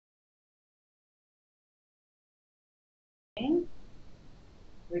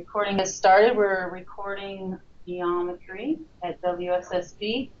Recording has started. We're recording geometry at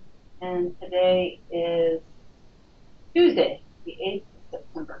WSSB, and today is Tuesday, the 8th of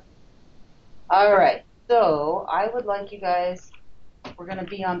September. All right, so I would like you guys, we're going to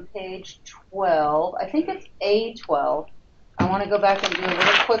be on page 12. I think it's A12. I want to go back and do a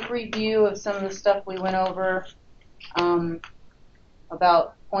little quick review of some of the stuff we went over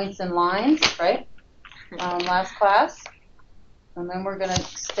about points and lines, right, last class. And then we're going to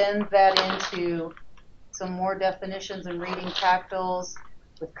extend that into some more definitions and reading tactiles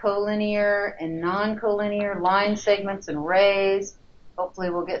with collinear and non-collinear line segments and rays. Hopefully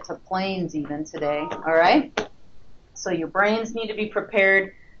we'll get to planes even today, all right? So your brains need to be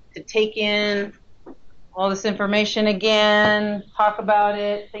prepared to take in all this information again, talk about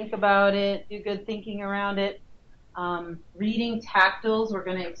it, think about it, do good thinking around it. Reading tactiles, we're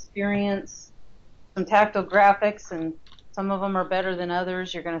going to experience some tactile graphics, and some of them are better than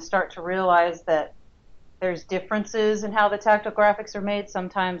others. You're going to start to realize that there's differences in how the tactile graphics are made.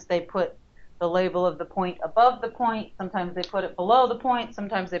 Sometimes they put the label of the point above the point. Sometimes they put it below the point.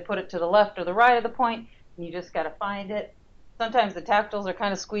 Sometimes they put it to the left or the right of the point, and you just got to find it. Sometimes the tactiles are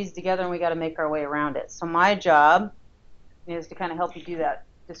kind of squeezed together, and we got to make our way around it. So my job is to kind of help you do that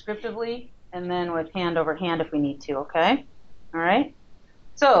descriptively and then with hand over hand if we need to, okay? All right?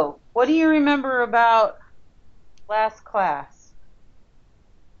 So what do you remember about last class?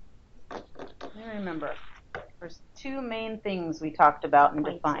 I remember. There's two main things we talked about and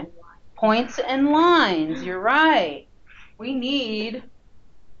defined. Points and lines. You're right. We need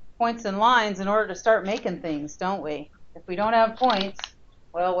points and lines in order to start making things, don't we? If we don't have points,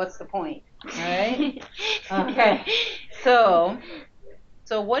 well, what's the point? All right? Okay. So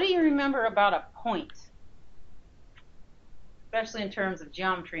what do you remember about a point? Especially in terms of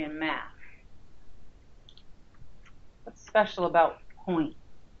geometry and math. What's special about point?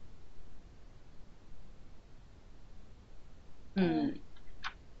 You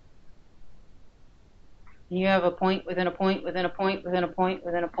have a point within a point within a point within a point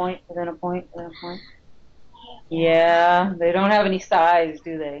within a point within a point within a point. Yeah, they don't have any size,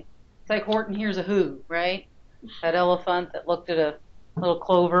 do they? It's like Horton Hears a Who, right? That elephant that looked at a little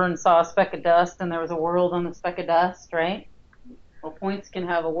clover and saw a speck of dust, and there was a world on the speck of dust, right? Well, points can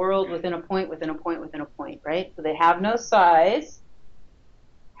have a world within a point within a point within a point, right? So they have no size.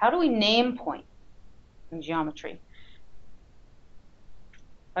 How do we name points in geometry?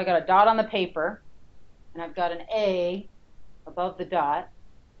 I got a dot on the paper, and I've got an A above the dot.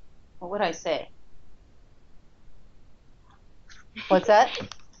 What would I say? What's that?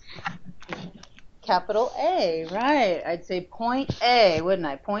 Capital A, right. I'd say point A, wouldn't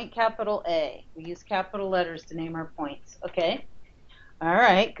I? Point capital A. We use capital letters to name our points. Okay. All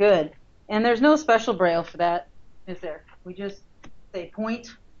right, good. And there's no special braille for that, is there? We just say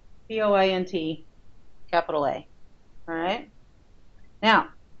point, P-O-I-N-T, capital A. All right? Now,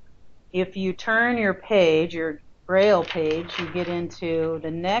 if you turn your page, your braille page, you get into the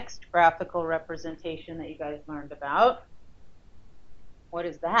next graphical representation that you guys learned about. What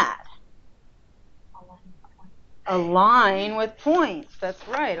is that? A line with points. That's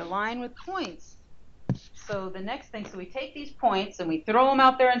right, a line with points. So the next thing, so we take these points and we throw them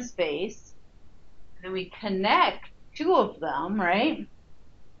out there in space. Then we connect two of them, right?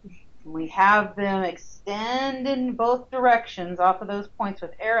 And we have them extend in both directions off of those points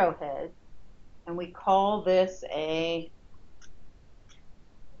with arrowheads. And we call this a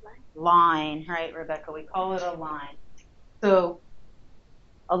line, right, Rebecca? We call it a line. So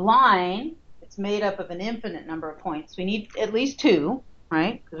a line, it's made up of an infinite number of points. We need at least two,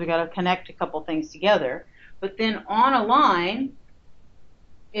 right? Because we got to connect a couple things together. But then on a line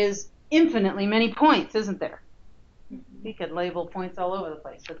is infinitely many points, isn't there? We could label points all over the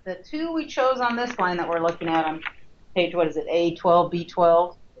place. But the two we chose on this line that we're looking at on page, what is it, A12,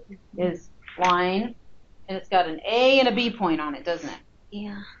 B12, is line. And it's got an A and a B point on it, doesn't it?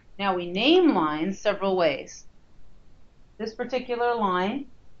 Yeah. Now we name lines several ways. This particular line,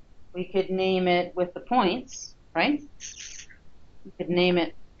 we could name it with the points, right? We could name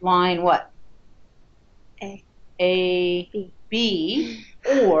it line what? A, B,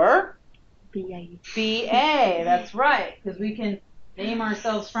 or B-A. That's right, because we can name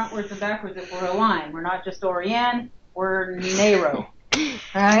ourselves frontwards and backwards if we're a line. We're not just Oriane, we're Nero,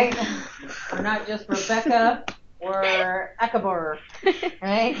 right? We're not just Rebecca, we're Akabor,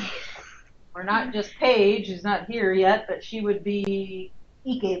 right? We're not just Paige, who's not here yet, but she would be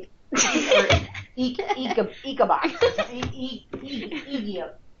Ike, or Ikabak,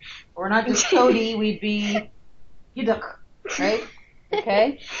 We're not just Cody, we'd be Yuduk, right?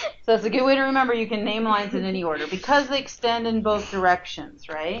 Okay? So it's a good way to remember you can name lines in any order because they extend in both directions,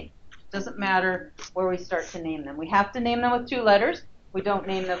 right? Doesn't matter where we start to name them. We have to name them with 2 letters. We don't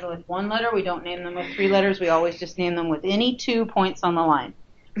name them with 1 letter. We don't name them with 3 letters. We always just name them with any 2 points on the line.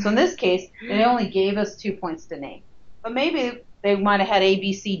 So in this case, they only gave us 2 points to name. But maybe they might have had A,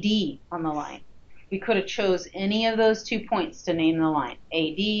 B, C, D on the line. We could have chose any of those 2 points to name the line.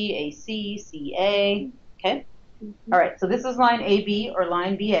 A, D, A, C, C, A. Okay? All right, so this is line AB or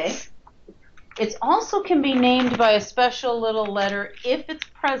line BA. It also can be named by a special little letter if it's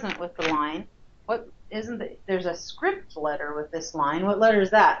present with the line. There's a script letter with this line. What letter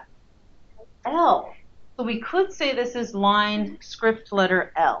is that? L. So we could say this is line script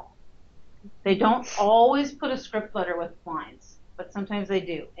letter L. They don't always put a script letter with lines, but sometimes they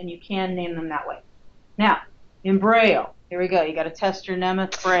do, and you can name them that way. Now, in Braille, here we go. You got to test your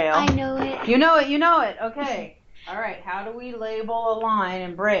Nemeth Braille. I know it. You know it. Okay. All right. How do we label a line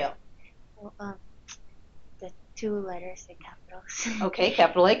in Braille? Well, the 2 letters are capitals. Okay,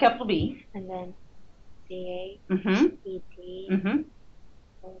 capital A, capital B. And then CA, Mm-hmm. ET, Mm-hmm.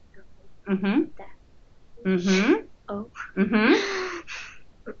 O, Mm-hmm. Mm-hmm. O. Mm-hmm.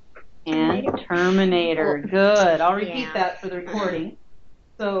 And Terminator. Good. I'll repeat that for the recording.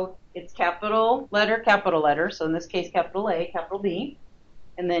 So it's capital letter. So in this case, capital A, capital B.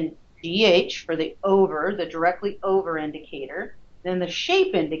 And then GH for the over, the directly over indicator. Then the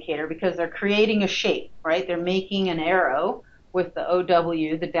shape indicator because they're creating a shape, right? They're making an arrow with the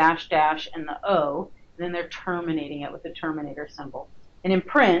OW, the dash dash, and the O. And then they're terminating it with the terminator symbol. And in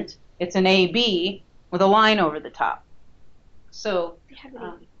print, it's an AB with a line over the top. So,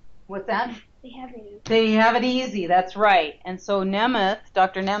 what's that? They have it. They have it easy, that's right. And so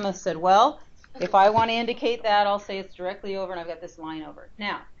Dr. Nemeth said, well, if I want to indicate that, I'll say it's directly over and I've got this line over.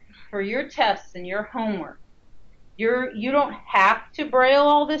 Now, for your tests and your homework, you don't have to Braille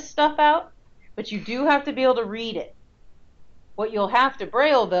all this stuff out, but you do have to be able to read it. What you'll have to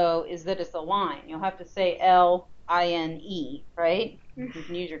Braille, though, is that it's a line. You'll have to say L-I-N-E, right? You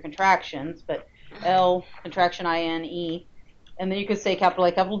can use your contractions, but L, contraction I-N-E, and then you could say capital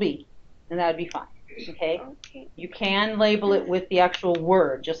A, capital B, and that would be fine, okay? You can label it with the actual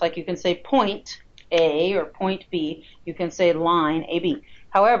word, just like you can say point A or point B, you can say line AB.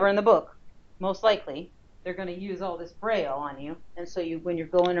 However, in the book, most likely, they're going to use all this Braille on you, and so when you're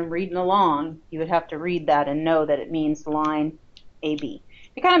going and reading along, you would have to read that and know that it means line AB.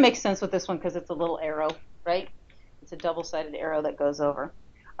 It kind of makes sense with this one because it's a little arrow, right? It's a double-sided arrow that goes over.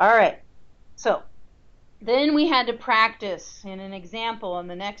 All right, so then we had to practice in an example on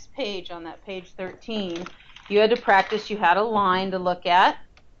the next page, on that page 13. You had to practice, you had a line to look at.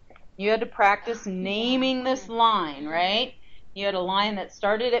 You had to practice naming this line, right? You had a line that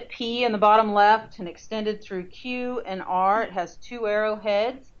started at P in the bottom left and extended through Q and R. It has 2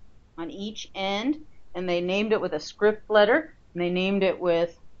 arrowheads on each end, and they named it with a script letter, and they named it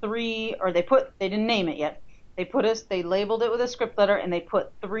with 3, or they didn't name it yet. They labeled it with a script letter, and they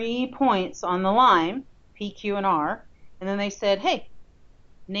put 3 points on the line, P, Q, and R, and then they said, hey,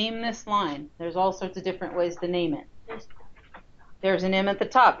 name this line. There's all sorts of different ways to name it. There's an M at the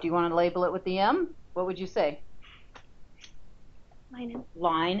top. Do you want to label it with the M? What would you say? Line M.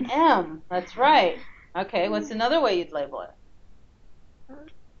 Line M. That's right. Okay, what's another way you'd label it?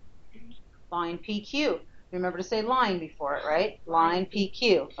 Line PQ. Remember to say line before it, right? Line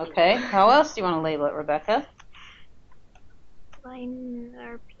PQ. Okay, how else do you want to label it, Rebecca? Line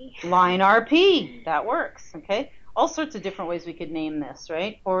RP. Line RP. That works, okay? All sorts of different ways we could name this,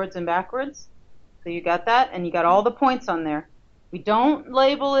 right? Forwards and backwards. So you got that, and you got all the points on there. We don't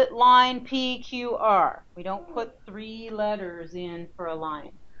label it line PQR. We don't put 3 letters in for a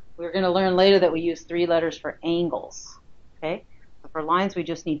line. We're going to learn later that we use 3 letters for angles, okay? But for lines, we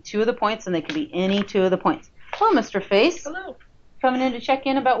just need 2 of the points, and they can be any 2 of the points. Hello, Mr. Face. Hello. Coming in to check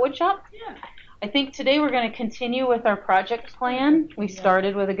in about woodshop? Yeah. I think today we're going to continue with our project plan. We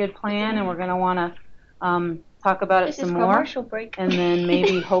started with a good plan, and we're going to want to talk about it some more, Break. and then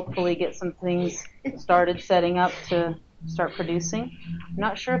maybe hopefully get some things started setting up to start producing. I'm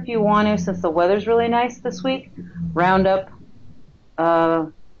not sure if you want to, since the weather's really nice this week, round up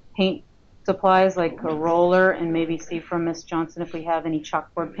paint supplies like a roller and maybe see from Miss Johnson if we have any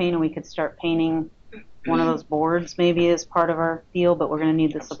chalkboard paint and we could start painting one of those boards maybe as part of our deal, but we're going to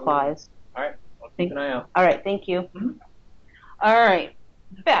need the supplies. All right. I'll keep an eye out. All right, thank you. Mm-hmm. All right,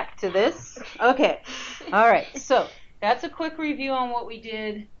 back to this. Okay, all right, so that's a quick review on what we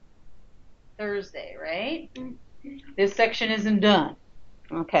did Thursday, right? This section isn't done.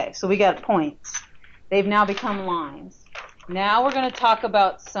 Okay, so we got points. They've now become lines. Now we're going to talk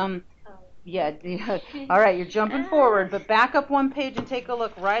about some Yeah. All right, you're jumping forward, but back up one page and take a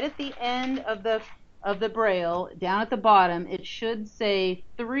look. Right at the end of the braille, down at the bottom, it should say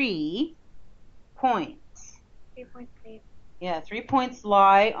 3 points. 3.3. Yeah, 3 points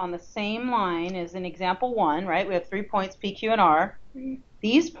lie on the same line as in example 1, right? We have 3 points, P, Q, and R. Mm-hmm.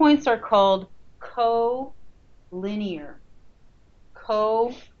 These points are called collinear.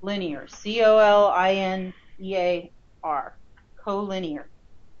 Collinear. C-O-L-I-N-E-A-R. Collinear.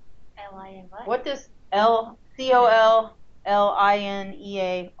 L-I-N what? What does C-O-L-L-I-N-E-A-R?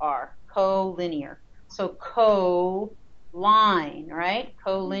 Collinear. So co-line, right?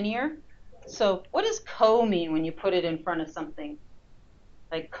 Collinear. So what does co mean when you put it in front of something?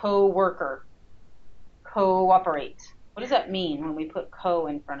 Like co-worker, cooperate. What does that mean when we put co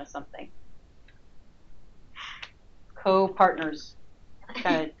in front of something? Co-partners.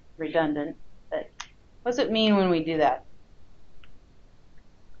 Kind of redundant, but what does it mean when we do that?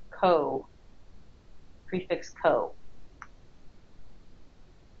 Co. Prefix co.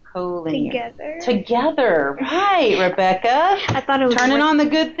 Collinear. Together. Right, Rebecca. I thought it was Turning on the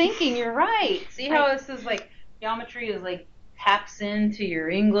good thinking. You're right. See how this is like geometry is like taps into your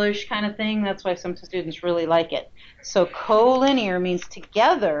English kind of thing. That's why some students really like it. So collinear means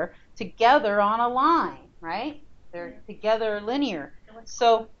together on a line, right? They're together linear.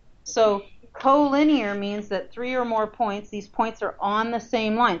 So collinear means that 3 or more points, these points are on the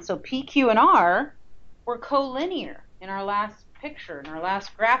same line. So P, Q, and R were collinear in our last picture, in our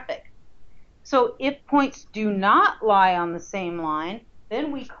last graphic. So if points do not lie on the same line,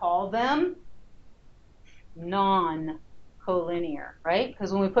 then we call them non-collinear, right?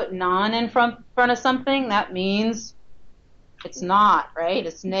 Because when we put non in front of something, that means it's not, right?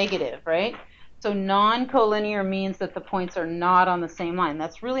 It's negative, right? So non-collinear means that the points are not on the same line.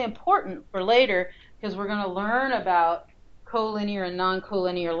 That's really important for later because we're going to learn about collinear and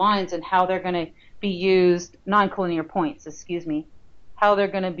non-collinear lines and how they're going to be used, non-collinear points, how they're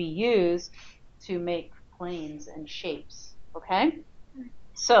going to be used to make planes and shapes, okay?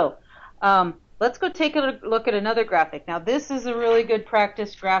 So let's go take a look at another graphic. Now this is a really good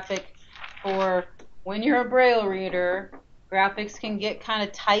practice graphic for when you're a Braille reader. Graphics can get kind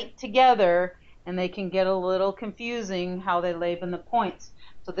of tight together and they can get a little confusing how they label the points.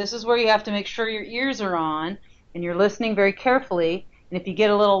 So this is where you have to make sure your ears are on and you're listening very carefully. And if you get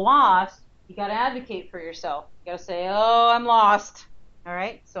a little lost, you got to advocate for yourself. You got to say, oh, I'm lost. All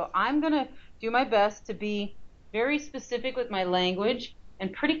right? So I'm going to do my best to be very specific with my language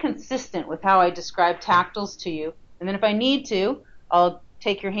and pretty consistent with how I describe tactiles to you. And then if I need to, I'll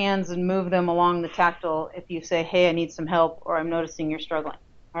take your hands and move them along the tactile if you say, hey, I need some help or I'm noticing you're struggling.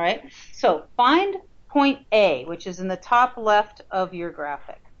 All right? So find point A, which is in the top left of your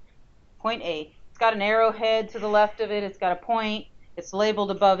graphic. Point A. It's got an arrowhead to the left of it. It's got a point. It's labeled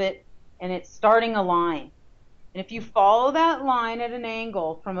above it. And it's starting a line. And if you follow that line at an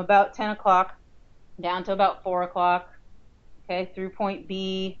angle from about 10 o'clock down to about 4 o'clock, okay, through point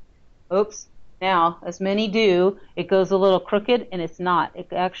B, oops, now, as many do, it goes a little crooked, and it's not. It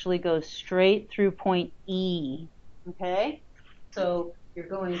actually goes straight through point E, okay? So you're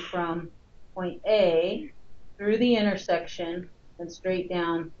going from point A through the intersection and straight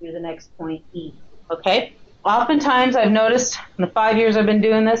down through the next point E, okay? Oftentimes, I've noticed in the 5 years I've been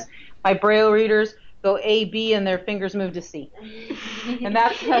doing this, my Braille readers go A, B, and their fingers move to C. And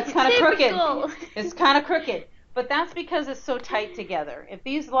that's kind of crooked. It's kind of crooked. But that's because it's so tight together. If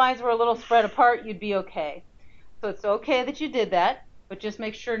these lines were a little spread apart, you'd be okay. So it's okay that you did that, but just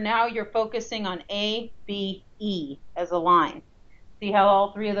make sure now you're focusing on A, B, E as a line. See how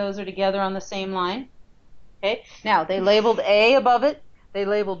all 3 of those are together on the same line? Okay. Now, they labeled A above it, they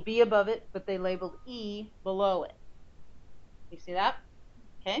labeled B above it, but they labeled E below it. You see that?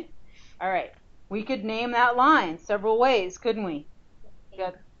 Okay. All right. We could name that line several ways, couldn't we? We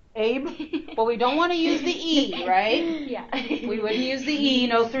got Abe. Well, we don't want to use the E, right? Yeah. We wouldn't use the E,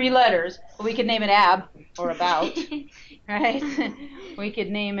 no 3 letters. But we could name it ab or about, right? We could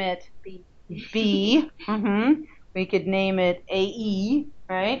name it B. Mm-hmm. We could name it AE,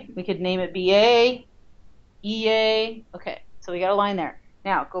 right? We could name it BA, EA. Okay, so we got a line there.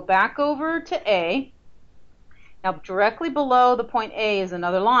 Now, go back over to A. Now, directly below the point A is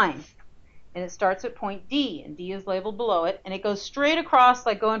another line. And it starts at point D, and D is labeled below it, and it goes straight across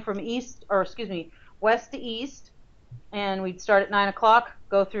like going from west to east, and we'd start at 9 o'clock,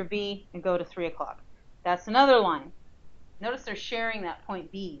 go through B, and go to 3 o'clock. That's another line. Notice they're sharing that point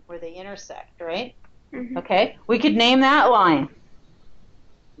B where they intersect, right? Mm-hmm. Okay, we could name that line.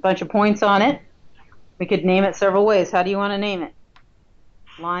 A bunch of points on it. We could name it several ways. How do you want to name it?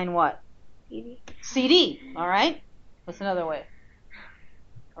 Line what? CD. CD, all right? What's another way?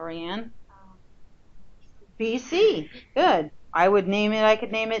 Oriane? BC. Good. I could name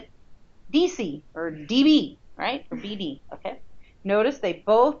it DC or DB, right? Or BD, okay? Notice they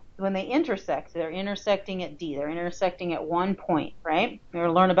both, when they intersect, they're intersecting at D. They're intersecting at one point, right? We're going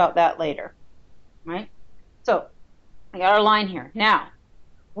to learn about that later, right? So we got our line here. Now,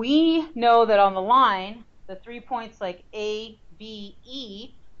 we know that on the line, the 3 points like A, B, E,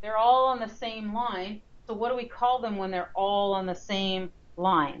 they're all on the same line. So what do we call them when they're all on the same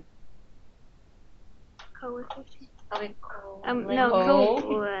line? Coefficient. Yep.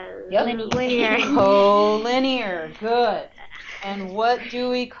 Linear. Collinear. Good. And what do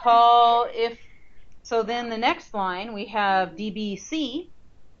we call so then the next line, we have DBC.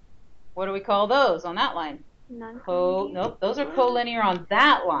 What do we call those on that line? Nope, those are collinear on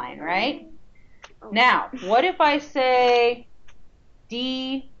that line, right? Oh. Now, what if I say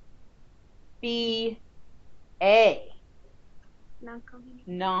DBA?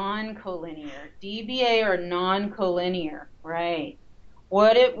 Non-collinear. DBA or non-collinear, right?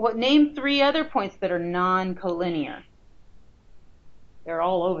 Name 3 other points that are non-collinear? They're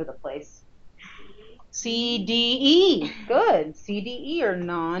all over the place. C, D, E. Good. C, D, E are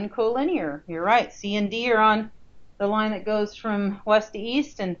non-collinear. You're right. C and D are on the line that goes from west to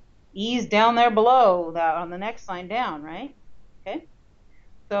east, and E's down there below that on the next line down, right? Okay.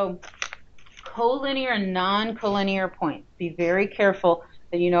 So collinear and non-collinear points. Be very careful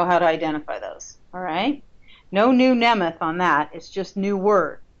that you know how to identify those. All right. No new nemeth on that. It's just new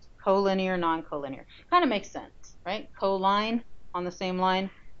word. Collinear, non-collinear. Kind of makes sense, right? Colline on the same line.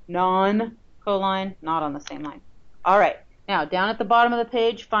 Non-colline, not on the same line. All right. Now, down at the bottom of the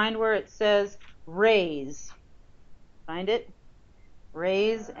page, find where it says rays. Find it?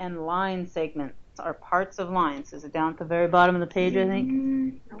 Rays and line segments are parts of lines. Is it down at the very bottom of the page, I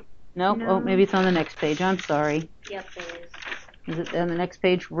think? Nope. No. Oh, maybe it's on the next page. I'm sorry. Yep, it is. Is it on the next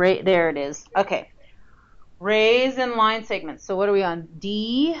page? There it is. Okay. Rays and line segments. So what are we on?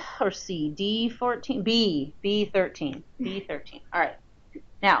 D or C? D14? B. B13. B13. All right.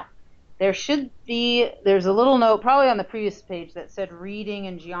 Now, there's a little note probably on the previous page that said reading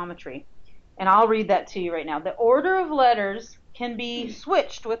and geometry. And I'll read that to you right now. The order of letters can be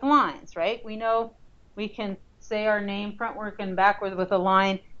switched with lines, right? We know we can say our name frontward and backward with a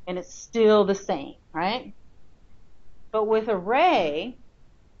line, and it's still the same, right? But with array,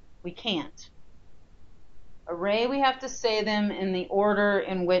 we can't. Array, we have to say them in the order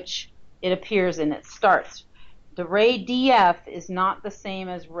in which it appears and it starts. The ray DF is not the same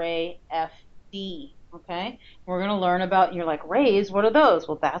as ray FD, okay? We're going to learn about, you're like, rays, what are those?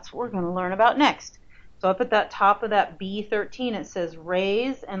 Well, that's what we're going to learn about next. So up at that top of that B13, it says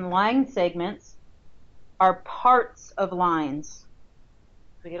rays and line segments are parts of lines.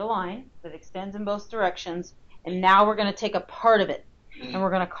 We get a line that extends in both directions, and now we're going to take a part of it, and we're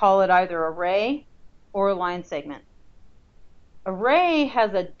going to call it either a ray or a line segment. A ray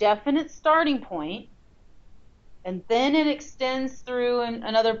has a definite starting point, and then it extends through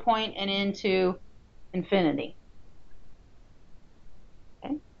another point and into infinity.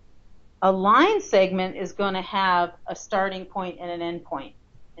 Okay? A line segment is going to have a starting point and an end point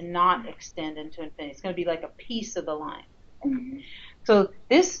and not extend into infinity. It's going to be like a piece of the line. Okay? So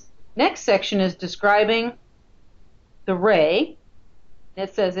this next section is describing the ray.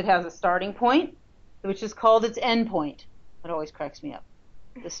 It says it has a starting point, which is called its end point. It always cracks me up.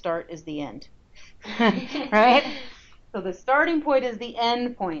 The start is the end. Right? So the starting point is the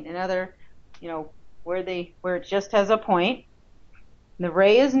end point. Another, where it just has a point. The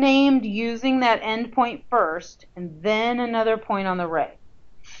ray is named using that end point first, and then another point on the ray.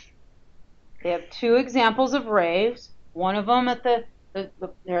 They have 2 examples of rays. One of them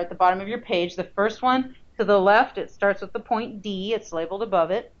they're at the bottom of your page. The first one to the left, it starts with the point D. It's labeled above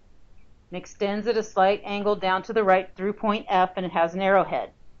it. And extends at a slight angle down to the right through point F, and it has an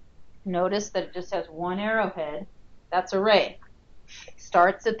arrowhead. Notice that it just has one arrowhead. That's a ray. It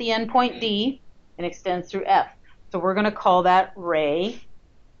starts at the end point D and extends through F. So we're going to call that ray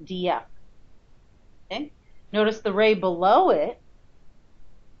DF. Okay? Notice the ray below it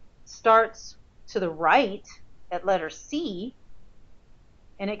starts to the right at letter C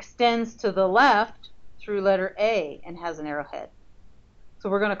and extends to the left through letter A and has an arrowhead. So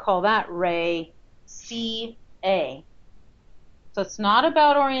we're going to call that ray CA. So it's not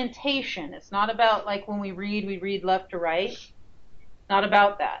about orientation. It's not about like when we read left to right. It's not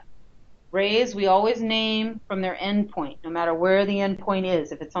about that. Rays we always name from their end point, no matter where the end point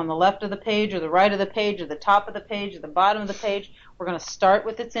is. If it's on the left of the page or the right of the page or the top of the page or the bottom of the page, we're going to start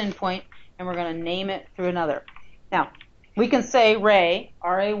with its end point and we're going to name it through another. Now, we can say ray,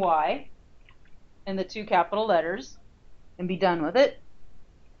 R-A-Y, in the 2 capital letters and be done with it.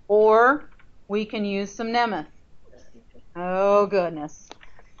 Or we can use some Nemeth. Oh, goodness.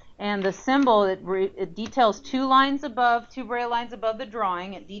 And the symbol, it details two braille lines above the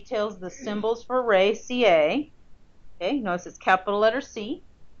drawing. It details the symbols for Ray, CA. Okay, notice it's capital letter C,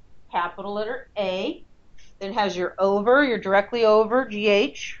 capital letter A. Then it has your directly over,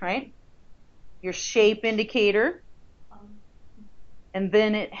 GH, right? Your shape indicator. And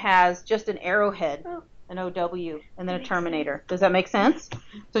then it has just an arrowhead, an OW, and then a terminator. Does that make sense?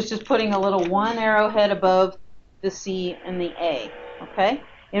 So it's just putting a little one arrowhead above the C and the A, okay?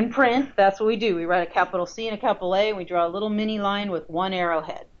 In print, that's what we do. We write a capital C and a capital A, and we draw a little mini line with one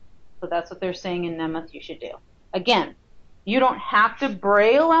arrowhead. So that's what they're saying in Nemeth you should do. Again, you don't have to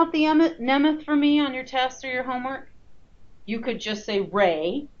braille out the Nemeth for me on your test or your homework. You could just say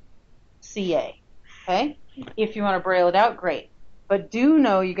Ray, CA, okay? If you want to braille it out, great. But do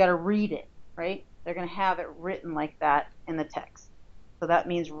know you got to read it, right? They're going to have it written like that in the text. So that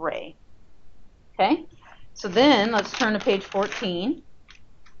means Ray. Okay? So then let's turn to page 14.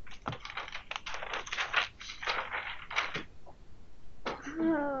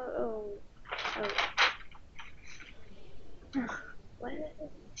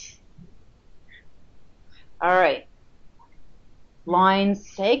 All right. Line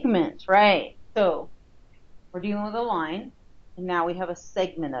segment, right. So we're dealing with a line, and now we have a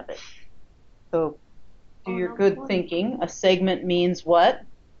segment of it. So do your good thinking. A segment means what?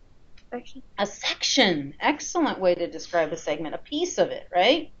 Section. A section. Excellent way to describe a segment. A piece of it,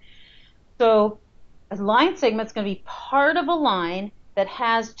 right? So a line segment is going to be part of a line that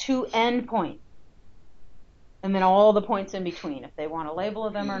has two endpoints. And then all the points in between. If they want to label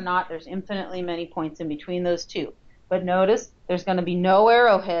them or not, there's infinitely many points in between those two. But notice there's going to be no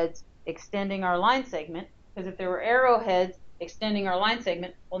arrowheads extending our line segment, because if there were arrowheads extending our line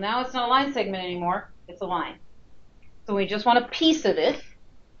segment, well, now it's not a line segment anymore, it's a line. So we just want a piece of it,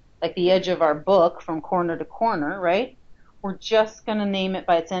 like the edge of our book from corner to corner, right? We're just going to name it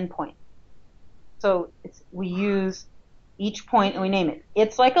by its endpoint. So we use each point and we name it.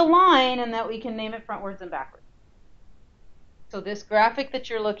 It's like a line in that we can name it frontwards and backwards. So this graphic that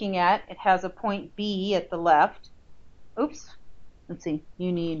you're looking at, it has a point B at the left. Oops. Let's see.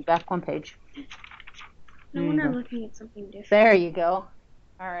 You need back one page. No, we're not looking at something different. There you go.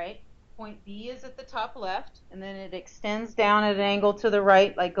 All right. Point B is at the top left, and then it extends down at an angle to the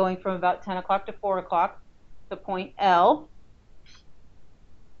right, like going from about 10 o'clock to 4 o'clock to point L.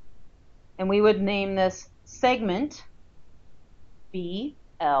 And we would name this segment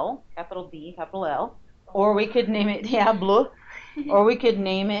BL, capital B, capital L. Or we could name it, or we could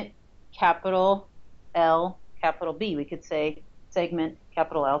name it capital L, capital B. We could say segment,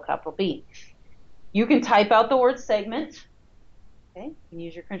 capital L, capital B. You can type out the word segment. Okay, you can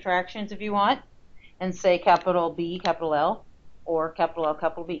use your contractions if you want, and say capital B, capital L, or capital L,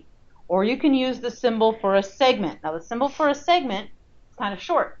 capital B. Or you can use the symbol for a segment. Now the symbol for a segment is kind of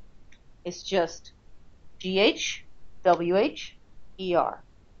short. It's just GH, WH, ER.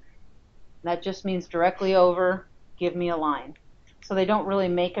 That just means directly over, give me a line. So they don't really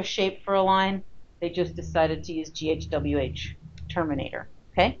make a shape for a line. They just decided to use GHWH, terminator.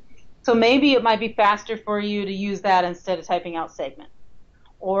 Okay? So maybe it might be faster for you to use that instead of typing out segment.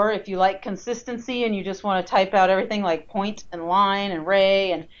 Or if you like consistency and you just want to type out everything like point and line and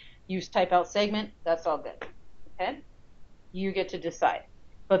ray and use type out segment, that's all good. Okay? You get to decide.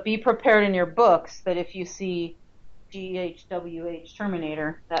 But be prepared in your books that if you see GHWH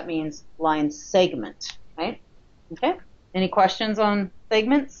terminator, that means line segment, right? Okay? Any questions on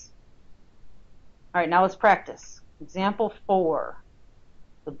segments? All right, now let's practice. Example 4.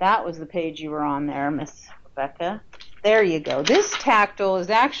 So that was the page you were on there, Miss Rebecca. There you go. This tactile is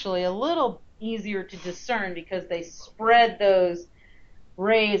actually a little easier to discern because they spread those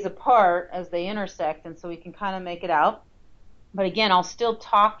rays apart as they intersect, and so we can kind of make it out. But again, I'll still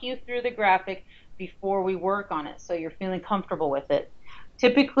talk you through the graphic before we work on it, so you're feeling comfortable with it.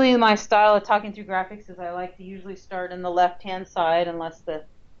 Typically, my style of talking through graphics is I like to usually start in the left-hand side unless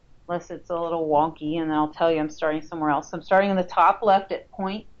it's a little wonky, and then I'll tell you I'm starting somewhere else. So I'm starting in the top left at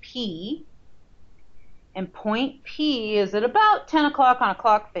point P, and point P is at about 10 o'clock on a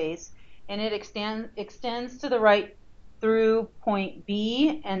clock face, and it extends to the right through point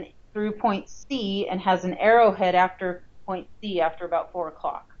B and through point C and has an arrowhead after point C after about 4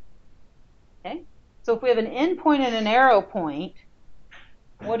 o'clock. Okay? So if we have an end point and an arrow point,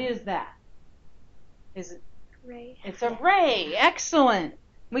 what is that? Is it? Ray. It's a ray. Excellent.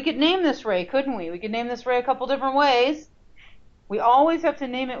 We could name this ray, couldn't we? We could name this ray a couple different ways. We always have to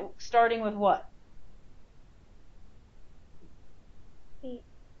name it starting with what? The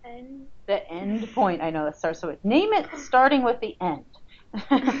end. The end point. I know that starts with. Name it starting with the end.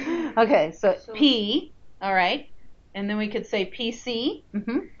 Okay, so P, all right. And then we could say PC,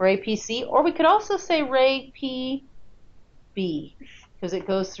 ray PC, or we could also say ray PB, because it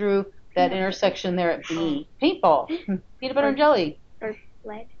goes through that intersection there at B. Paintball, peanut butter and jelly. Or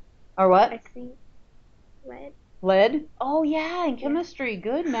lead. Or what? I think lead. Lead? Oh, yeah, in chemistry.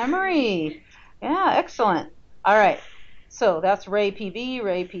 Good memory. Yeah, excellent. All right. So that's ray PB,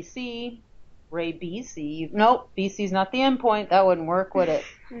 ray PC, ray BC. Nope, BC's not the endpoint. That wouldn't work, would it?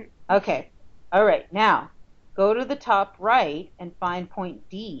 Okay. All right. Now, go to the top right and find point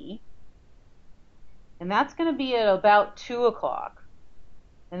D. And that's going to be at about 2 o'clock.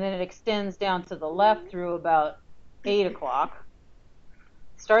 And then it extends down to the left through about 8 o'clock.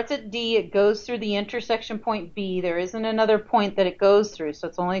 Starts at D, it goes through the intersection point B. There isn't another point that it goes through, so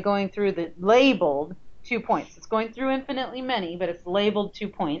it's only going through the labeled 2 points. It's going through infinitely many, but it's labeled 2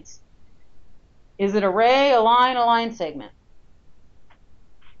 points. Is it a ray, a line segment?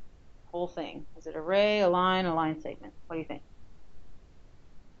 Whole thing. Is it a ray, a line segment? What do you think?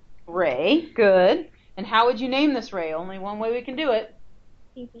 Ray, good. And how would you name this ray? Only one way we can do it.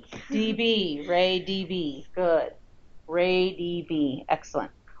 DB. DB, ray DB, good. Ray DB,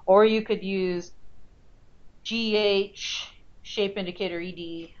 excellent. Or you could use GH, shape indicator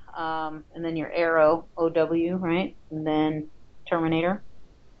ED, and then your arrow, OW, right? And then terminator.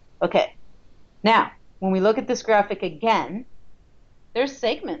 Okay. Now, when we look at this graphic again, there's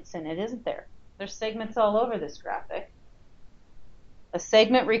segments in it, isn't there? There's segments all over this graphic. A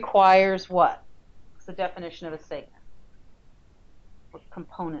segment requires what? What's the definition of a segment? What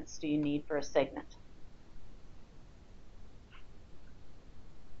components do you need for a segment?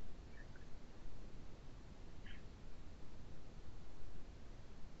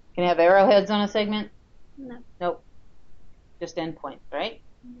 Can you have arrowheads on a segment? No. Nope. Just endpoints, right?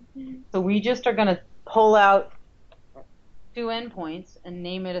 So we just are going to pull out 2 endpoints and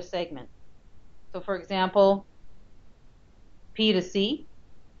name it a segment. So for example, P to C,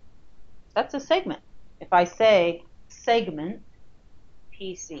 that's a segment. If I say segment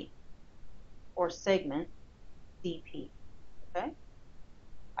PC or segment CP, okay?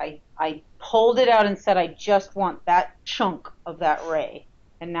 I pulled it out and said I just want that chunk of that ray,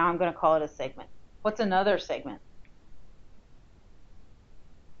 and now I'm going to call it a segment. What's another segment?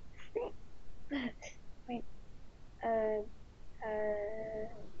 Wait.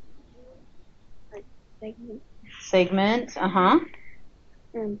 Segment. Segment,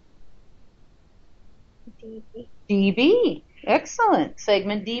 DB. DB, excellent.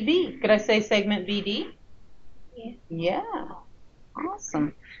 Segment DB. Could I say segment BD? Yeah. Yeah,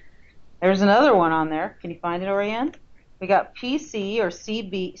 awesome. There's another one on there. Can you find it, Oriane? We got PC or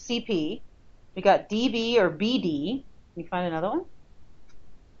CP. We got DB or BD. Can you find another one?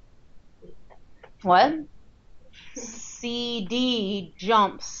 What? CD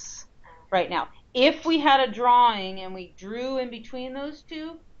jumps right now. If we had a drawing and we drew in between those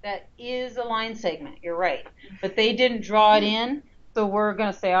two, that is a line segment. You're right. But they didn't draw it in, so we're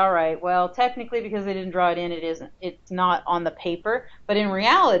going to say, all right, well, technically because they didn't draw it in, it isn't. It's not on the paper. But in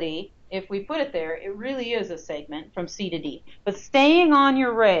reality, if we put it there, it really is a segment from C to D. But staying on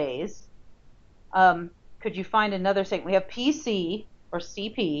your rays, could you find another segment? We have PC or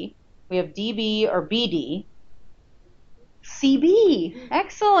CP. We have DB or BD. CB,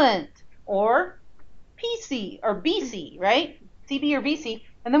 excellent. Or PC or BC, right? CB or BC.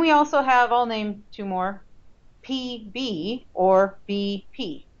 And then we also have, I'll name 2 more, PB or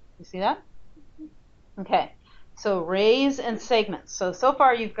BP. You see that? Okay. So rays and segments. So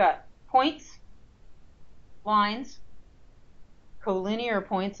far you've got points, lines, collinear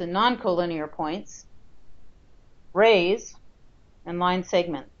points and non-collinear points, rays, and line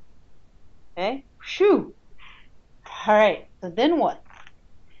segment. Okay? Phew. All right. So then what?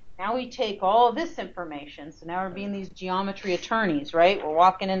 Now we take all of this information. So now we're being these geometry attorneys, right? We're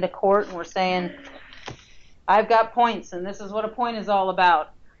walking into court and we're saying, I've got points and this is what a point is all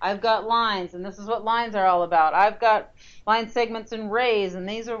about. I've got lines and this is what lines are all about. I've got line segments and rays and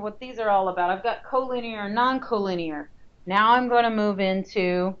these are what these are all about. I've got collinear and non-collinear. Now I'm going to move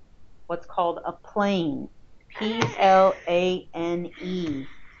into what's called a plane. P-L-A-N-E.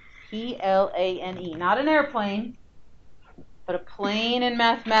 P-L-A-N-E. Not an airplane, but a plane in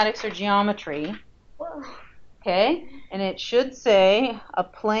mathematics or geometry. Okay? And it should say a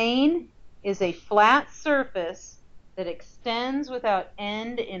plane is a flat surface that extends without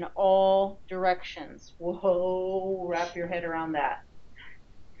end in all directions. Whoa, wrap your head around that.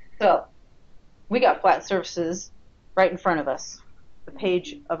 So, we got flat surfaces right in front of us, the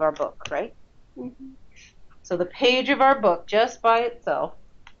page of our book, right? Mm-hmm. So the page of our book, just by itself,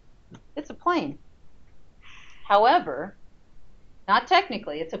 it's a plane. However, Not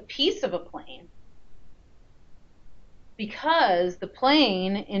technically, it's a piece of a plane. Because the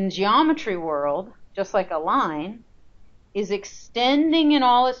plane in geometry world, just like a line, is extending in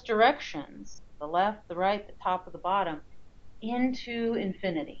all its directions, the left, the right, the top, or the bottom, into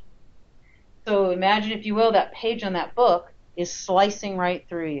infinity. So imagine, if you will, that page on that book is slicing right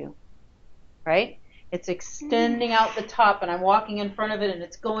through you, right? It's extending out the top, and I'm walking in front of it, and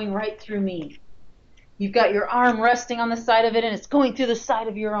it's going right through me. You've got your arm resting on the side of it, and it's going through the side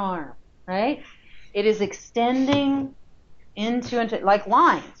of your arm, right? It is extending into like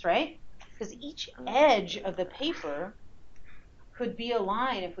lines, right? Because each edge of the paper could be a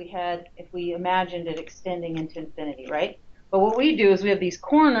line if we imagined it extending into infinity, right? But what we do is we have these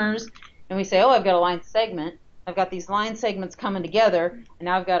corners, and we say, oh, I've got a line segment. I've got these line segments coming together, and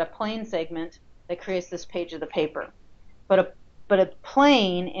now I've got a plane segment that creates this page of the paper. But a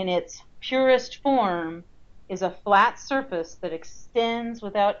plane in its purest form is a flat surface that extends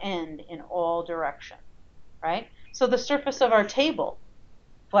without end in all directions, right? So the surface of our table,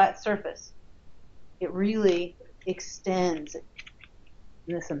 flat surface, it really extends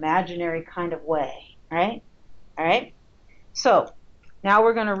in this imaginary kind of way, right? All right? So now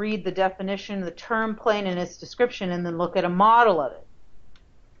we're going to read the definition, the term plane and its description, and then look at a model of it.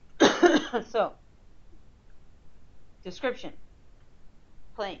 So, description.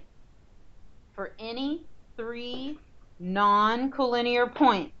 Plane. For any three non-collinear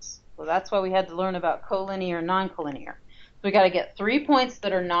points. So that's why we had to learn about collinear and non-collinear. So we got to get 3 points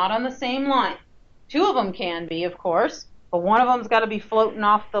that are not on the same line. 2 of them can be, of course, but one of them's got to be floating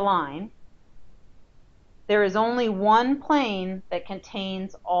off the line. There is only one plane that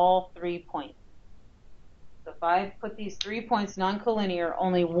contains all 3 points. So if I put these 3 points non-collinear,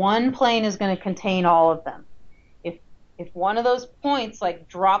 only one plane is going to contain all of them. If one of those points like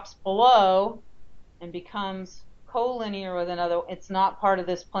drops below and becomes collinear with another, it's not part of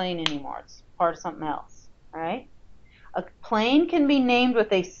this plane anymore. It's part of something else. All right? A plane can be named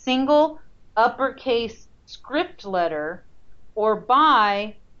with a single uppercase script letter or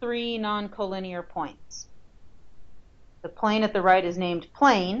by 3 non-collinear points. The plane at the right is named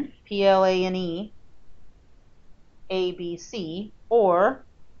plane, P-L-A-N-E, A-B-C, or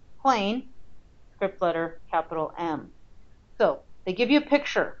plane, script letter, capital M. So they give you a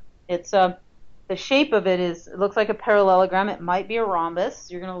picture. It's the shape of it looks like a parallelogram. It might be a rhombus.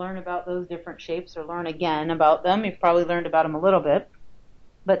 You're going to learn about those different shapes or learn again about them. You've probably learned about them a little bit.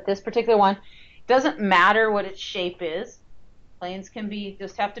 But this particular one, doesn't matter what its shape is. Planes can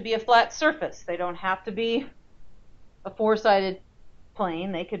just have to be a flat surface. They don't have to be a 4-sided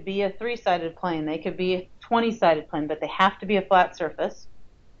plane. They could be a 3-sided plane. They could be a 20-sided plane, but they have to be a flat surface.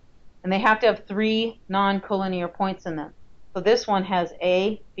 And they have to have 3 non-collinear points in them. So this one has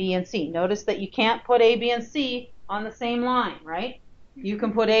A, B, and C. Notice that you can't put A, B, and C on the same line, right? You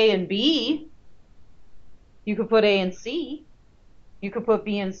can put A and B. You could put A and C. You could put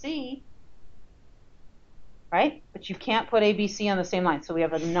B and C. Right? But you can't put A, B, C on the same line. So we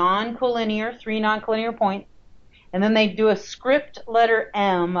have a non-collinear, 3 non-collinear points. And then they do a script letter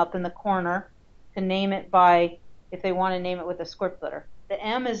M up in the corner to name it by, if they want to name it with a script letter. The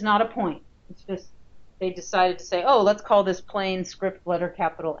M is not a point. It's just they decided to say, oh, let's call this plane script letter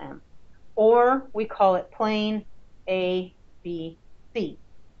capital M. Or we call it plane A, B, C.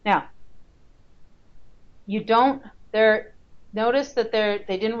 Now, notice that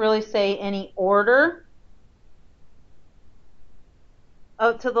they didn't really say any order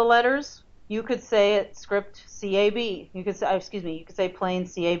to the letters. You could say it script CAB. You could say plane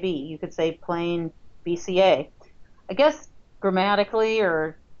CAB. You could say plane BCA. I guess grammatically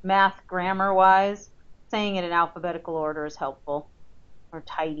or math grammar-wise, saying it in alphabetical order is helpful or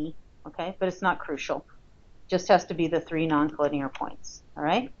tidy, okay? But it's not crucial. It just has to be the 3 non-collinear points, all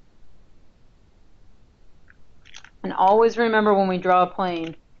right? And always remember when we draw a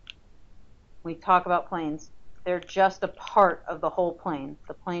plane, we talk about planes, they're just a part of the whole plane.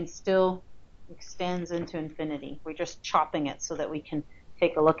 The plane still extends into infinity. We're just chopping it so that we can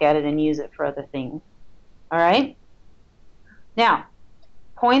take a look at it and use it for other things. All right? Now,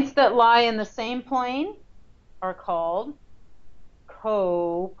 points that lie in the same plane are called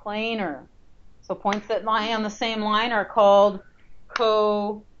coplanar. So points that lie on the same line are called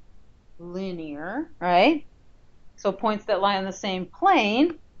collinear, right? So points that lie on the same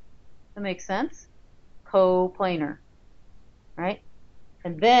plane, that makes sense, coplanar, right?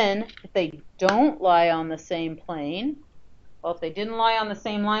 And then if they don't lie on the same plane, well, if they didn't lie on the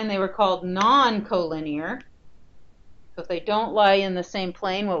same line, they were called non-collinear. So if they don't lie in the same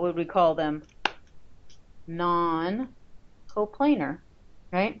plane, what would we call them? Non-coplanar,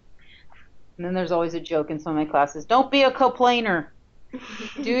 right? And then there's always a joke in some of my classes. Don't be a coplanar.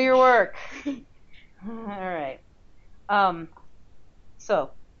 Do your work. All right.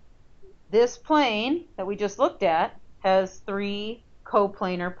 So this plane that we just looked at has 3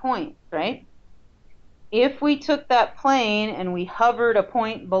 coplanar points, right? If we took that plane and we hovered a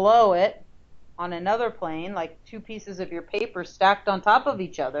point below it on another plane, like 2 pieces of your paper stacked on top of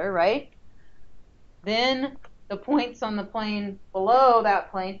each other, right? Then the points on the plane below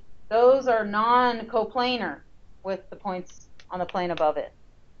that plane, those are non-coplanar with the points on the plane above it.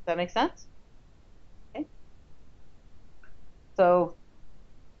 Does that make sense? Okay. So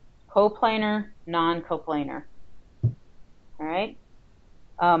coplanar, non-coplanar. All right.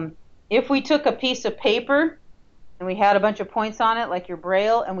 If we took a piece of paper and we had a bunch of points on it, like your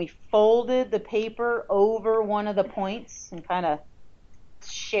braille, and we folded the paper over one of the points and kind of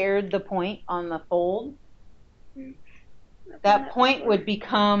shared the point on the fold, that point would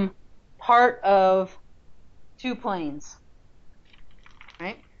become part of 2 planes,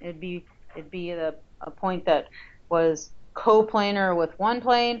 right? It'd be a point that was coplanar with one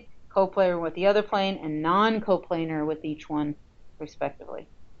plane, coplanar with the other plane, and non-coplanar with each one, respectively.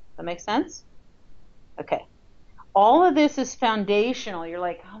 Does that make sense? Okay. All of this is foundational. You're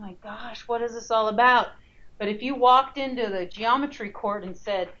like, oh my gosh, what is this all about? But if you walked into the geometry court and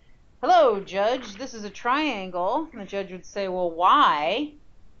said, hello, judge, this is a triangle, and the judge would say, well, why?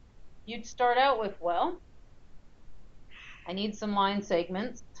 You'd start out with, well, I need some line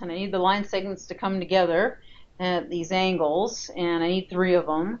segments, and I need the line segments to come together at these angles, and I need 3 of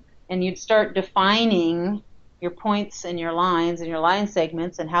them. And you'd start defining your points and your lines and your line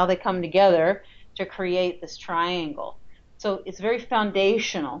segments and how they come together to create this triangle. So it's very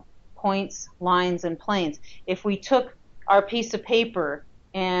foundational, points, lines, and planes. If we took our piece of paper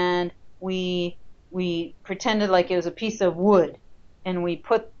and we pretended like it was a piece of wood, and we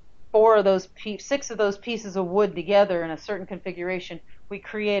put 6 of those pieces of wood together in a certain configuration, we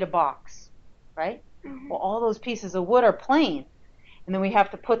create a box, right? Mm-hmm. Well, all those pieces of wood are plane, and then we have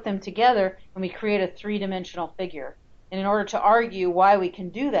to put them together and we create a 3-dimensional figure. And in order to argue why we can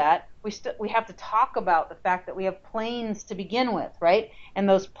do that, we have to talk about the fact that we have planes to begin with, right? And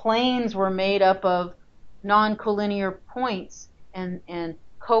those planes were made up of non-collinear points and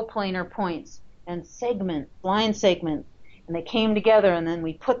coplanar points and segments, line segments. And they came together, and then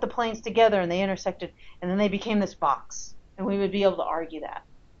we put the planes together, and they intersected, and then they became this box. And we would be able to argue that.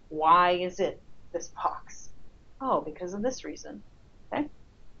 Why is it this box? Oh, because of this reason. Okay?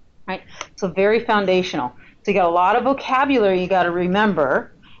 Right? So very foundational. So you got a lot of vocabulary you got to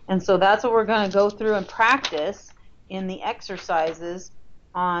remember, and so that's what we're going to go through and practice in the exercises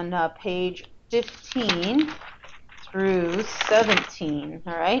on page 15 through 17.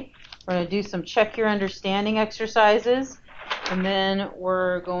 All right? We're going to do some check your understanding exercises, and then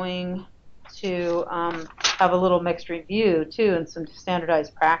we're going to have a little mixed review too and some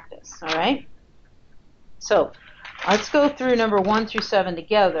standardized practice. All right? So let's go through number 1 through 7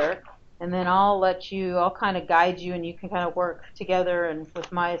 together, and then I'll kind of guide you, and you can kind of work together and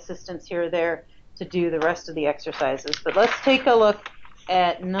with my assistance here or there to do the rest of the exercises. But let's take a look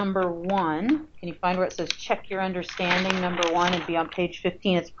at number 1. Can you find where it says check your understanding, number 1? It'd be on page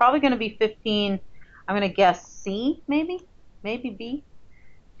 15. It's probably going to be 15, I'm going to guess C, maybe B.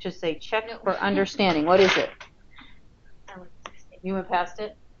 Just say check for understanding. What is it? You went past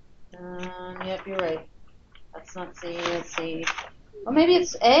it? Yep, you're right. That's not C. Let's see. Well, maybe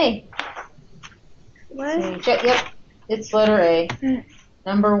it's A. What? Check. Yep, it's letter A.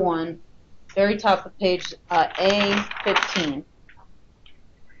 Number 1, very top of page A15.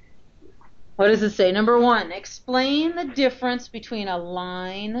 What does it say? Number 1, explain the difference between a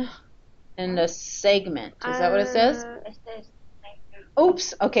line and a segment. Is that what it says? It says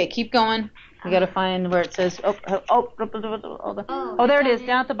Oops. Okay, keep going. We got to find where it says. Oh, there it is.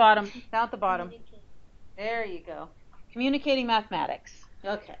 Down at the bottom. Down at the bottom. There you go. Communicating mathematics.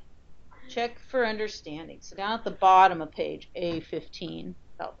 Okay. Check for understanding. So down at the bottom of page A15,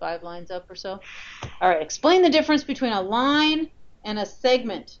 about 5 lines up or so. All right. Explain the difference between a line and a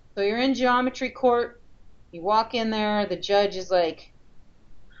segment. So you're in geometry court. You walk in there. The judge is like,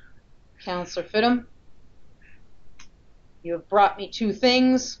 Counselor Fittum, you have brought me 2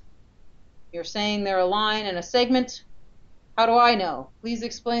 things. You're saying they're a line and a segment. How do I know? Please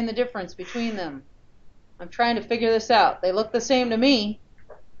explain the difference between them. I'm trying to figure this out. They look the same to me.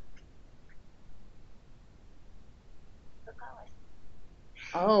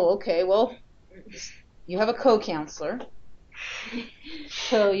 Oh, okay. Well, you have a co-counselor,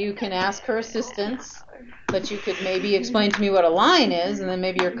 so you can ask her assistance, but you could maybe explain to me what a line is, and then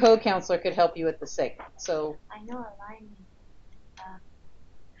maybe your co-counselor could help you with the segment. So I know a line is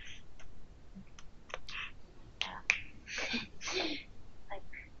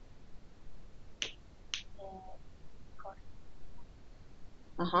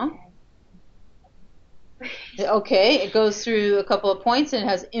Uh-huh. Okay, it goes through a couple of points and it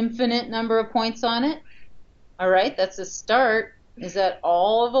has infinite number of points on it. All right, that's a start. Is that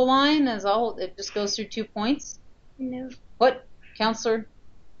all of a line? It just goes through 2 points? No. What, Counselor?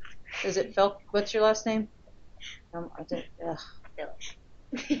 Is it what's your last name? What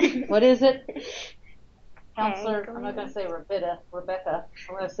is it? Counselor, I'm not going to say Rebecca.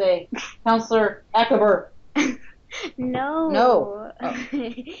 I'm going to say Counselor Ackerber. No. No. Oh.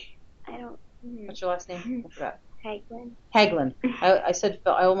 I don't. What's your last name? I forgot. Haglin. Haglin.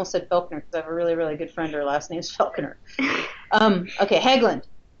 I almost said Felkner because I have a really, really good friend. Her last name's Felkner. Okay, Haglin.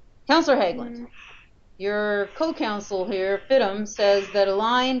 Counselor Haglin. Your co-counsel here, Fittum, says that a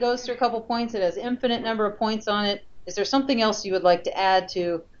line goes through a couple points. It has infinite number of points on it. Is there something else you would like to add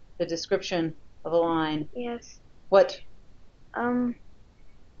to the description of a line? Yes. What? A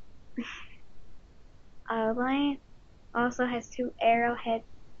line also has 2 arrowheads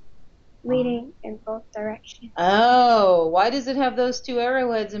leading in both directions. Oh, why does it have those 2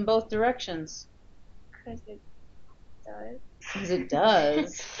 arrowheads in both directions? Because it does. Because it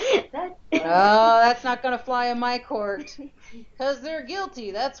does. Oh, that's not going to fly in my court. Because they're guilty,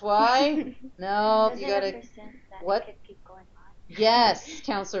 that's why. No, you got to... What? Could keep going on. Yes,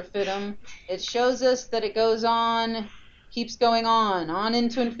 Counselor Fittum. It shows us that it goes on, keeps going on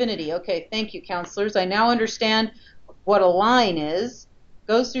into infinity. Okay, thank you, counselors. I now understand what a line is.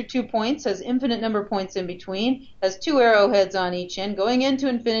 Goes through 2 points, has infinite number of points in between, has 2 arrowheads on each end, going into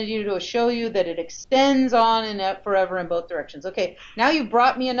infinity to show you that it extends on and forever in both directions. Okay, now you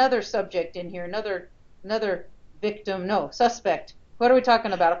brought me another subject in here, another victim, no, suspect. What are we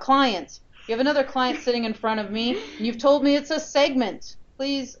talking about? A client. You have another client sitting in front of me, and you've told me it's a segment.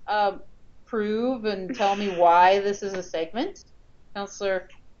 Please prove and tell me why this is a segment. Counselor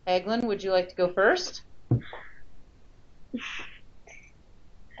Haglin, would you like to go first?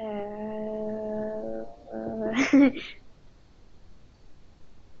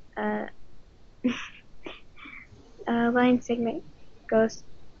 Line segment goes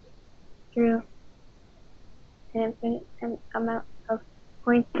through an infinite amount of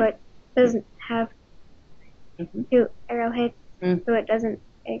points, but doesn't have 2 arrowheads, so it doesn't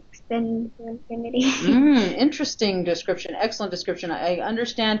extend to infinity. Interesting description. Excellent description. I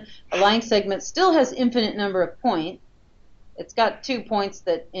understand a line segment still has infinite number of points. It's got 2 points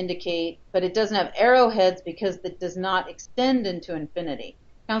that indicate, but it doesn't have arrowheads because it does not extend into infinity.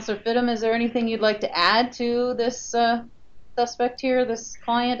 Counselor Fittum, is there anything you'd like to add to this suspect here, this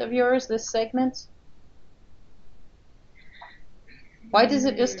client of yours, this segment? Why does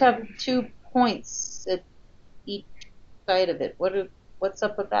it just have 2 points at each side of it? What's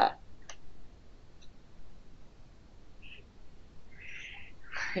up with that?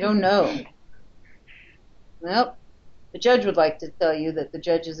 You don't know. Well, the judge would like to tell you that the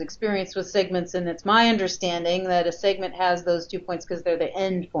judge is experienced with segments, and it's my understanding that a segment has those 2 points because they're the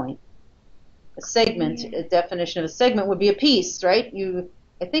end point. A segment, a definition of a segment would be a piece, right?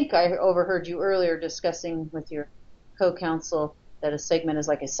 I think I overheard you earlier discussing with your co-counsel that a segment is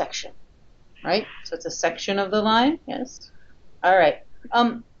like a section, right? So it's a section of the line, yes? All right.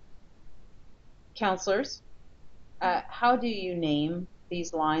 Counselors, how do you name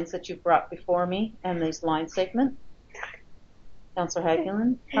these lines that you've brought before me and these line segments? Counselor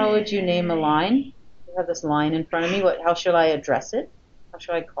Hagelin, how would you name a line? You have this line in front of me. How should I address it? How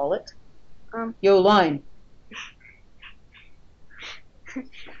should I call it? Yo, line.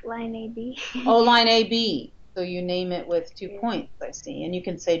 Line AB. Oh, line AB. So you name it with 2 points, I see. And you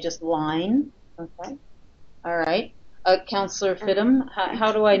can say just line. Okay. All right. Counselor Fittum,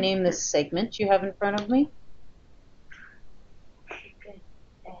 how do I name this segment you have in front of me?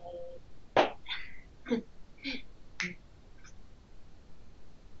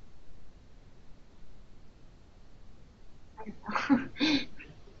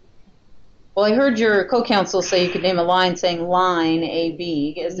 Well, I heard your co-counsel say you could name a line saying line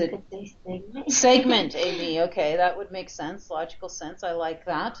AB. Is it segment? Segment AB. Okay, that would make sense, logical sense. I like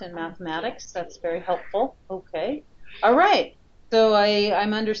that in mathematics. That's very helpful. Okay. All right. So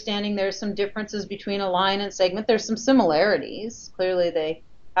I'm understanding there's some differences between a line and segment. There's some similarities. Clearly they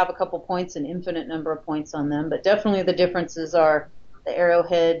have a couple points, an infinite number of points on them, but definitely the differences are the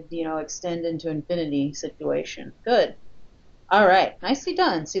arrowhead, extend into infinity situation. Good. All right, nicely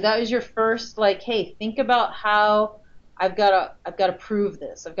done. See, that was your first, hey, think about how I've got to prove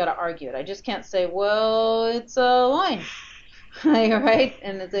this. I've got to argue it. I just can't say, well, it's a line, right?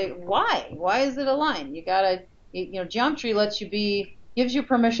 And it's like, why? Why is it a line? You got to, geometry gives you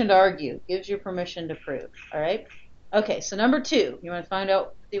permission to argue, gives you permission to prove. All right. Okay, so number 2. You want to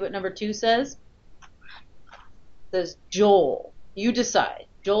see what number 2 says? It says Joel. You decide.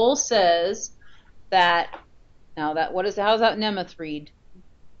 Joel says that, now that, how's that Nemeth read?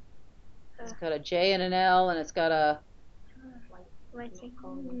 It's got a J and an L, and it's got a,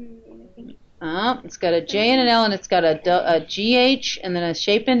 it's got a J and an L, and it's got a GH, and then a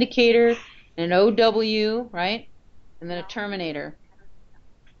shape indicator, and an OW, right? And then a terminator.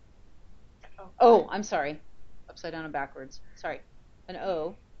 Oh, I'm sorry. Upside down and backwards. Sorry. An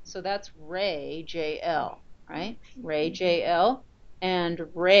O. So that's Ray, JL, right? Ray, JL, and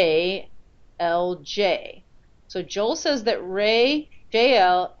Ray, LJ. So Joel says that Ray,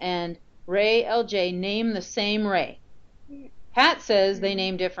 JL, and Ray, LJ name the same Ray. Pat says they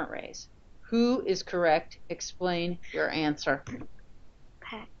name different Rays. Who is correct? Explain your answer.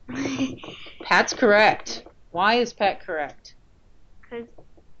 Pat. Pat's correct. Why is Pat correct? Because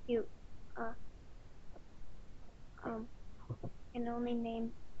you can only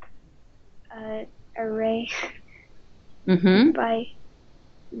name a ray by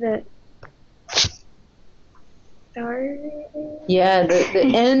the start. Yeah, the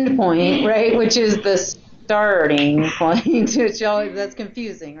end point, right, which is the starting point, which always, that's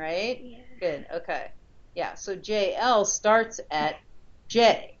confusing, right? Yeah. Good, okay. Yeah, so JL starts at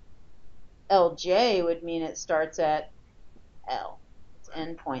J. LJ would mean it starts at L. It's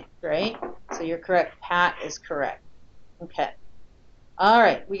end point, right? So you're correct. Pat is correct. Okay. All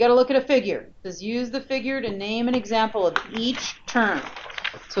right, we got to look at a figure. It says use the figure to name an example of each term.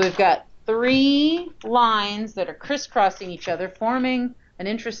 So we've got 3 lines that are crisscrossing each other, forming an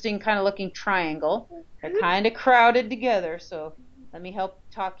interesting kind of looking triangle. They're kind of crowded together, so let me help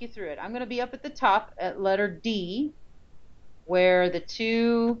talk you through it. I'm going to be up at the top at letter D, where the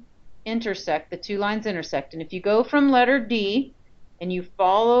two lines intersect. And if you go from letter D and you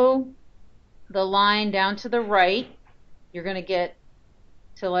follow the line down to the right, you're going to get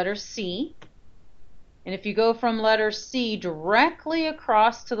to letter C. And if you go from letter C directly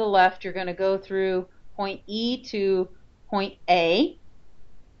across to the left, you're going to go through point E to point A.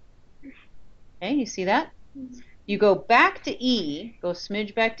 Okay, you see that? You go back to E, go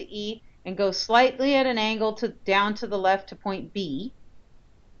smidge back to E, and go slightly at an angle down to the left to point B.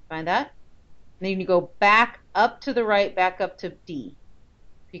 Find that? And then you go back up to the right, back up to D.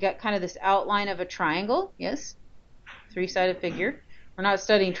 You got kind of this outline of a triangle, yes? 3-sided figure. We're not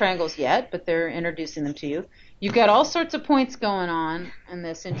studying triangles yet, but they're introducing them to you. You've got all sorts of points going on in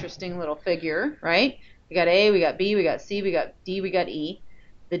this interesting little figure, right? We got A, we got B, we got C, we got D, we got E.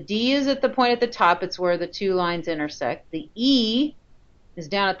 The D is at the point at the top. It's where the 2 lines intersect. The E is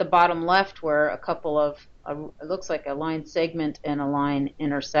down at the bottom left where a couple of, it looks like a line segment and a line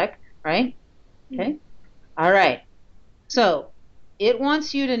intersect, right? Okay. All right. So it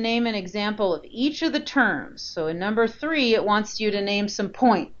wants you to name an example of each of the terms. So in number 3, it wants you to name some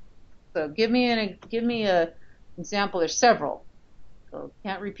points. So give me a example. There's several. So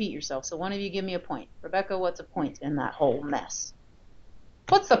can't repeat yourself. So one of you give me a point. Rebecca, what's a point in that whole mess?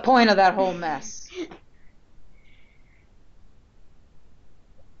 What's the point of that whole mess?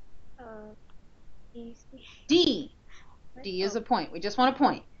 D. D is a point. We just want a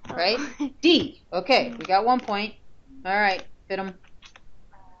point, right? D. Okay, we got 1 point. All right, fit 'em.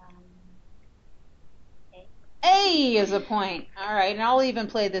 A is a point. All right, and I'll even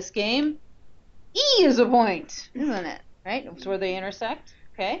play this game. E is a point, isn't it? Right? It's where they intersect.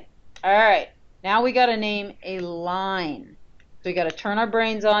 Okay. All right. Now we got to name a line. So we got to turn our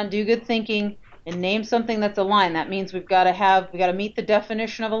brains on, do good thinking, and name something that's a line. That means we got to meet the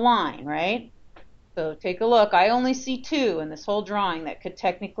definition of a line, right? So take a look. I only see 2 in this whole drawing that could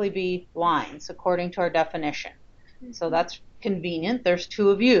technically be lines according to our definition. So that's convenient. There's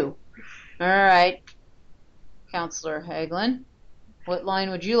 2 of you. All right. Counselor Hagelin, what line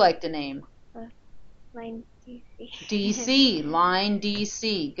would you like to name? Line DC. DC, line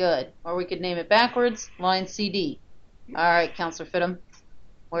DC, good. Or we could name it backwards, line CD. All right, Counselor Fittum,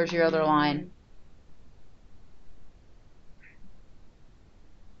 where's your other line?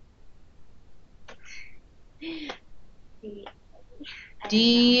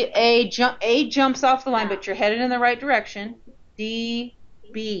 A jumps off the line, but you're headed in the right direction. D,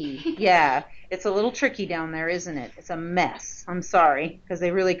 B, yeah. It's a little tricky down there, isn't it? It's a mess. I'm sorry, because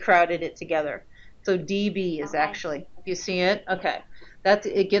they really crowded it together. So DB is actually, you see it? Okay.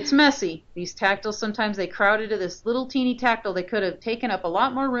 It gets messy. These tactiles, sometimes they crowd into this little teeny tactile. They could have taken up a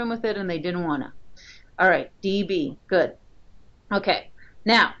lot more room with it, and they didn't want to. All right, DB, good. Okay,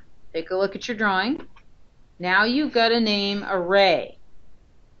 now, take a look at your drawing. Now you've got to name array.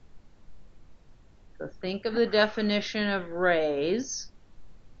 So think of the definition of rays.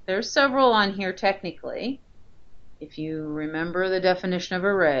 There's several on here technically. If you remember the definition of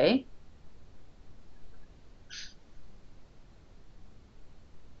array.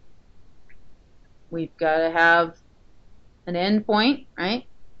 we've got to have an end point, right?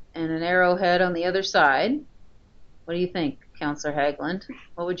 And an arrowhead on the other side. What do you think, Counselor Hagland?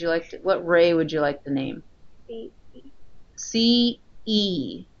 What ray would you like to name? C.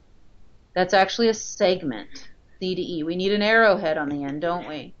 CE. That's actually a segment. C to E. We need an arrowhead on the end, don't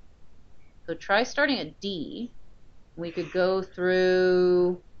we? So try starting at D. We could go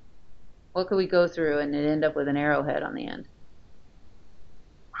through, what could we go through and it end up with an arrowhead on the end?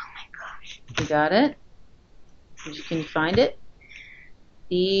 Oh my gosh. You got it? Can you find it?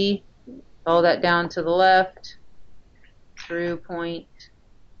 D, follow that down to the left, through point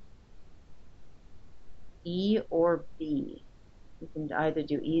E or B. You can either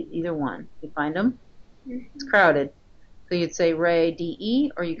do either one. You find them? Mm-hmm. It's crowded. So you'd say ray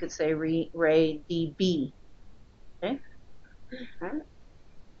DE, or you could say ray DB. Okay?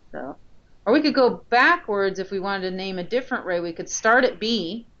 So, or we could go backwards if we wanted to name a different ray. We could start at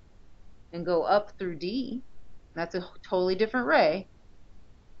B and go up through D. That's a totally different ray.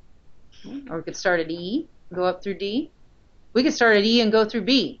 Or we could start at E and go up through D. We could start at E and go through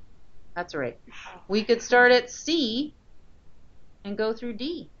B. That's right. We could start at C and go through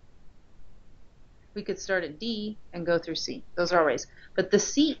D. We could start at D and go through C. Those are all rays. But the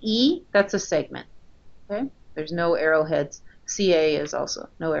CE, that's a segment. Okay? There's no arrowheads. CA is also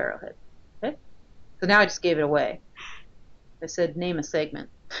no arrowhead. Okay? So now I just gave it away. I said name a segment.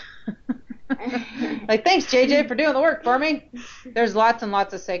 Like, thanks, JJ, for doing the work for me. There's lots and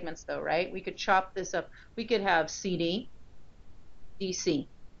lots of segments, though, right? We could chop this up. We could have CD, DC.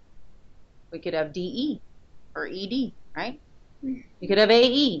 We could have DE or ED, right? You could have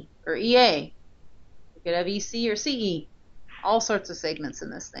AE or EA. You could have EC or CE. All sorts of segments in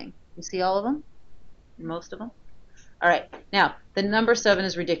this thing. You see all of them? Most of them? All right. Now, the number 7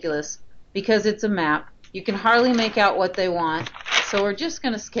 is ridiculous because it's a map. You can hardly make out what they want. So we're just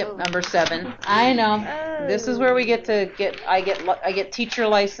going to skip number 7. I know. Oh. This is where we I get teacher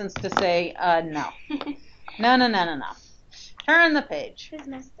license to say no. No. Turn the page. It's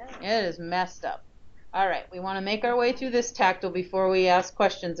messed up. It is messed up. All right. We want to make our way through this tactile before we ask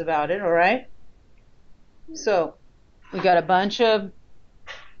questions about it, all right? So we got I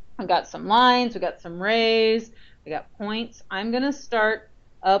got some lines, we got some rays, we got points. I'm going to start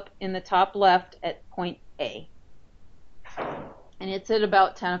up in the top left at point A. And it's at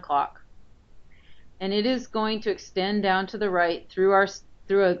about 10 o'clock. And it is going to extend down to the right through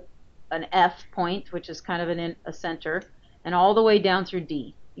an F point, which is kind of a center, and all the way down through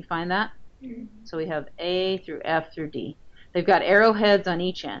D. You find that? Mm-hmm. So we have A through F through D. They've got arrowheads on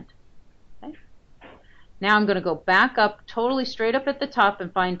each end. Okay? Now I'm going to go back up totally straight up at the top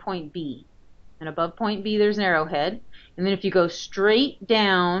and find point B. And above point B there's an arrowhead. And then if you go straight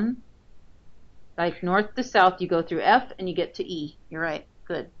down, like north to south, you go through F and you get to E. You're right.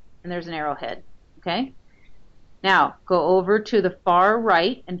 Good. And there's an arrowhead. Okay? Now, go over to the far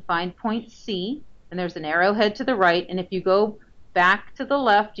right and find point C. And there's an arrowhead to the right. And if you go back to the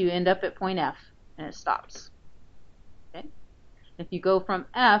left, you end up at point F. And it stops. Okay? If you go from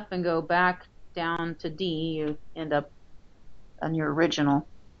F and go back down to D, you end up on your original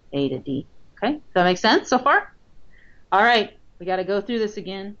A to D. Okay? Does that make sense so far? All right. We got to go through this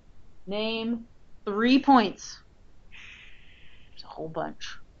again. Name 3 points. There's a whole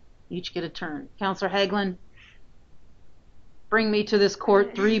bunch. Each get a turn. Counselor Hagelin, bring me to this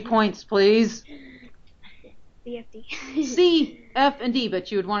court 3 points, please. CFD. C, F, and D,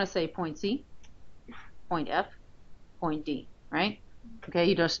 but you would want to say point C, point F, point D, right? Okay,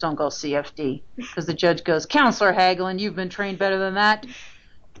 you just don't go CFD because the judge goes, Counselor Hagelin, you've been trained better than that.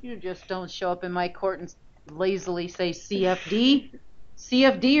 You just don't show up in my court and lazily say CFD.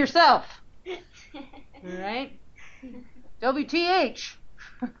 CFD yourself. All right? WTH.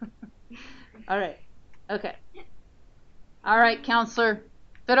 All right. Okay. All right, Counselor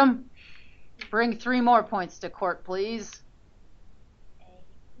Fittum, bring 3 more points to court, please. A.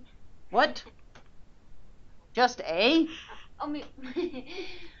 What? Just A? Oh, me. A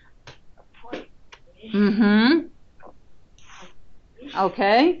point. Mm-hmm.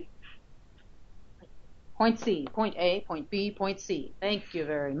 Okay. Point C, point A, point B, point C. Thank you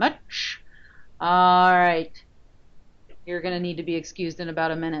very much. All right. You're going to need to be excused in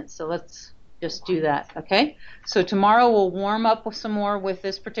about a minute, so let's just do that, okay? So tomorrow we'll warm up with some more with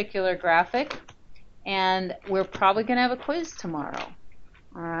this particular graphic, and we're probably going to have a quiz tomorrow.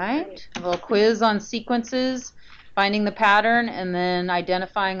 All right? A little quiz on sequences, finding the pattern, and then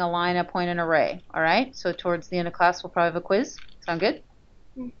identifying a line, a point, and an array. All right? So towards the end of class, we'll probably have a quiz. Sound good?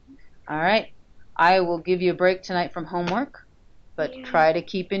 Mm-hmm. All right. I will give you a break tonight from homework, but Yeah. try to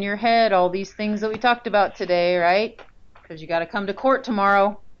keep in your head all these things that we talked about today, right? Because you got to come to court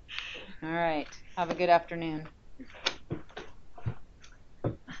tomorrow. All right. Have a good afternoon.